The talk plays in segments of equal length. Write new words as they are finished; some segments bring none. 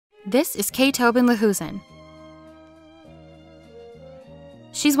This is Tobin Lahusen.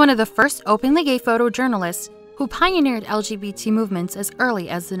 She's one of the first openly gay photojournalists who pioneered LGBT movements as early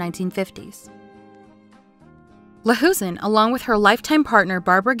as the 1950s. Lahusen, along with her lifetime partner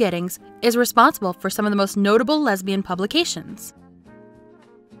Barbara Giddings, is responsible for some of the most notable lesbian publications,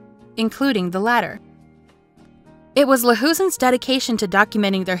 including the latter. It was Lahusen's dedication to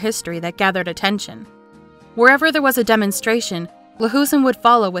documenting their history that gathered attention. Wherever there was a demonstration, Lahusen would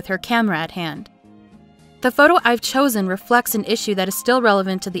follow with her camera at hand. The photo I've chosen reflects an issue that is still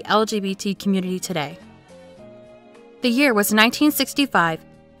relevant to the LGBT community today. The year was 1965,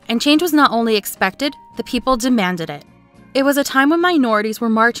 and change was not only expected, the people demanded it. It was a time when minorities were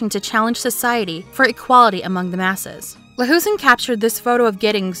marching to challenge society for equality among the masses. Lahusen captured this photo of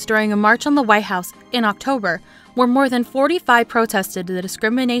Giddings during a march on the White House in October, where more than 45 protested the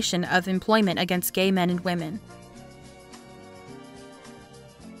discrimination of employment against gay men and women.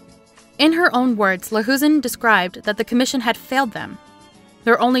 In her own words, Lahusen described that the commission had failed them.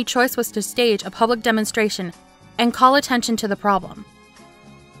 Their only choice was to stage a public demonstration and call attention to the problem.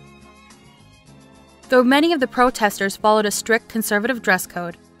 Though many of the protesters followed a strict conservative dress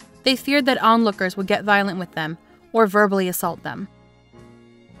code, they feared that onlookers would get violent with them or verbally assault them.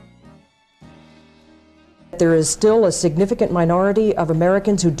 There is still a significant minority of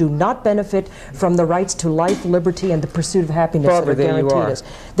Americans who do not benefit from the rights to life, liberty, and the pursuit of happiness that are guaranteed us.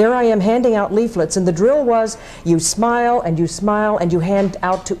 There I am handing out leaflets, and the drill was you smile and you hand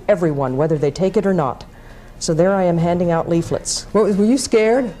out to everyone, whether they take it or not. So there I am handing out leaflets. Were you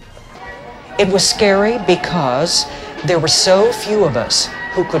scared? It was scary because there were so few of us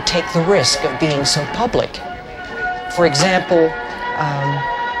who could take the risk of being so public. For example,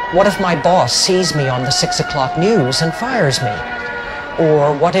 what if my boss sees me on the 6 o'clock news and fires me?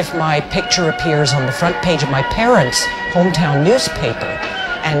 Or what if my picture appears on the front page of my parents' hometown newspaper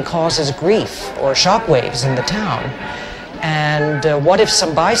and causes grief or shockwaves in the town? And what if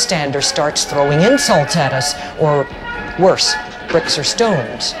some bystander starts throwing insults at us, or worse, bricks or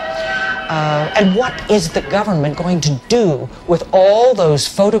stones? And what is the government going to do with all those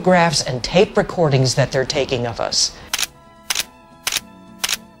photographs and tape recordings that they're taking of us?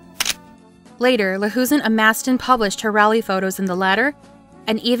 Later, Lahusen amassed and published her rally photos in the latter,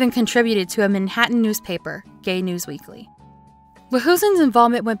 and even contributed to a Manhattan newspaper, Gay News Weekly. Lahusen's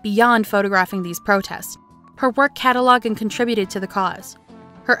involvement went beyond photographing these protests. Her work cataloged and contributed to the cause.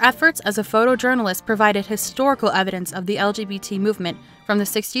 Her efforts as a photojournalist provided historical evidence of the LGBT movement from the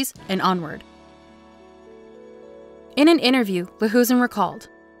 60s and onward. In an interview, Lahusen recalled,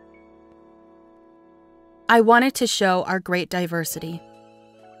 "I wanted to show our great diversity,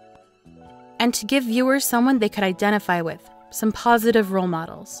 and to give viewers someone they could identify with, some positive role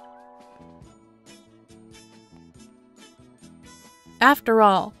models. After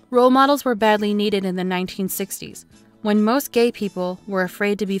all, role models were badly needed in the 1960s, when most gay people were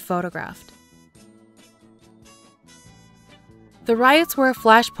afraid to be photographed. The riots were a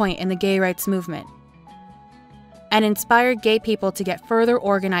flashpoint in the gay rights movement, and inspired gay people to get further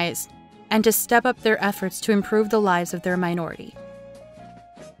organized and to step up their efforts to improve the lives of their minority.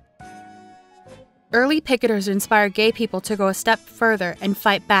 Early picketers inspired gay people to go a step further and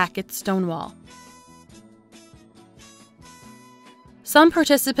fight back at Stonewall. Some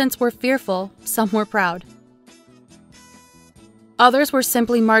participants were fearful, some were proud. Others were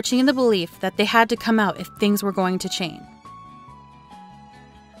simply marching in the belief that they had to come out if things were going to change."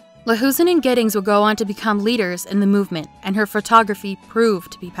 Lahusen and Giddings would go on to become leaders in the movement, and her photography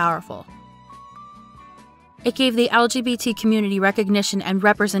proved to be powerful. It gave the LGBT community recognition and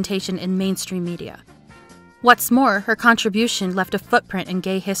representation in mainstream media. What's more, her contribution left a footprint in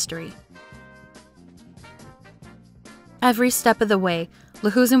gay history. Every step of the way,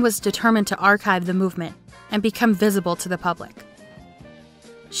 Lahusen was determined to archive the movement and become visible to the public.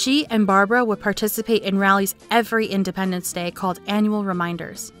 She and Barbara would participate in rallies every Independence Day called annual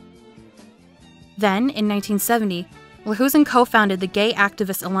reminders. Then, in 1970, Lahusen co-founded the Gay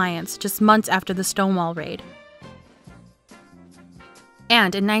Activist Alliance just months after the Stonewall raid.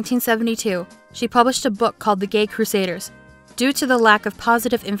 And in 1972, she published a book called The Gay Crusaders, due to the lack of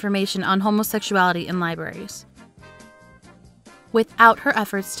positive information on homosexuality in libraries. Without her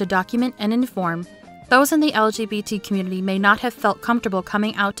efforts to document and inform, those in the LGBT community may not have felt comfortable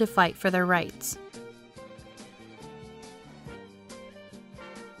coming out to fight for their rights.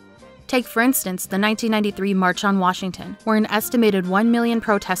 Take, for instance, the 1993 March on Washington, where an estimated 1 million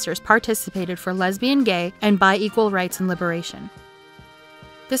protesters participated for lesbian, gay, and bi-equal rights and liberation.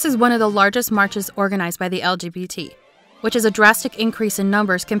 This is one of the largest marches organized by the LGBT, which is a drastic increase in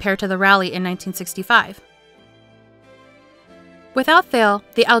numbers compared to the rally in 1965. Without fail,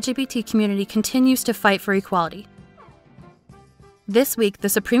 the LGBT community continues to fight for equality. This week, the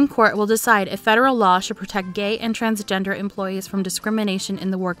Supreme Court will decide if federal law should protect gay and transgender employees from discrimination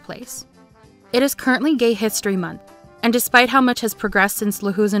in the workplace. It is currently Gay History Month, and despite how much has progressed since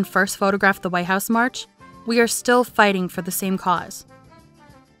Lahusen first photographed the White House March, we are still fighting for the same cause.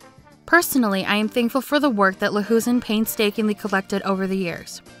 Personally, I am thankful for the work that Lahusen painstakingly collected over the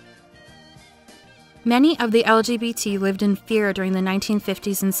years. Many of the LGBT lived in fear during the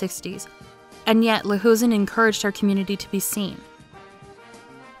 1950s and 60s, and yet Lahusen encouraged our community to be seen.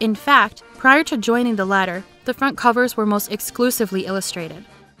 In fact, prior to joining the latter, the front covers were most exclusively illustrated.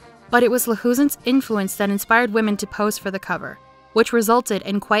 But it was Lahusen's influence that inspired women to pose for the cover, which resulted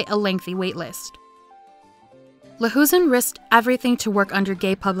in quite a lengthy waitlist. Lahusen risked everything to work under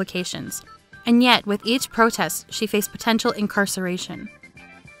gay publications, and yet with each protest, she faced potential incarceration.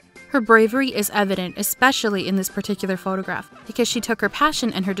 Her bravery is evident, especially in this particular photograph, because she took her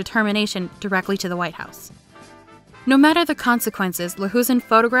passion and her determination directly to the White House. No matter the consequences, Lahusen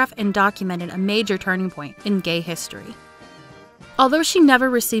photographed and documented a major turning point in gay history. Although she never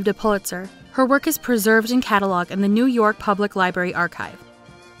received a Pulitzer, her work is preserved and cataloged in the New York Public Library archive.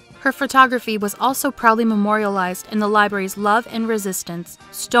 Her photography was also proudly memorialized in the library's Love and Resistance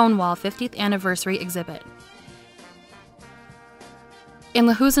Stonewall 50th Anniversary exhibit. In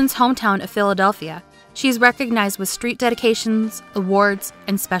Lahusen's hometown of Philadelphia, she is recognized with street dedications, awards,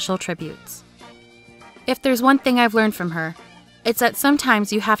 and special tributes. If there's one thing I've learned from her, it's that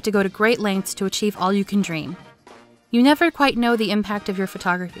sometimes you have to go to great lengths to achieve all you can dream. You never quite know the impact of your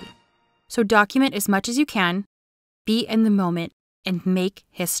photography, so document as much as you can, be in the moment, and make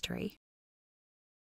history.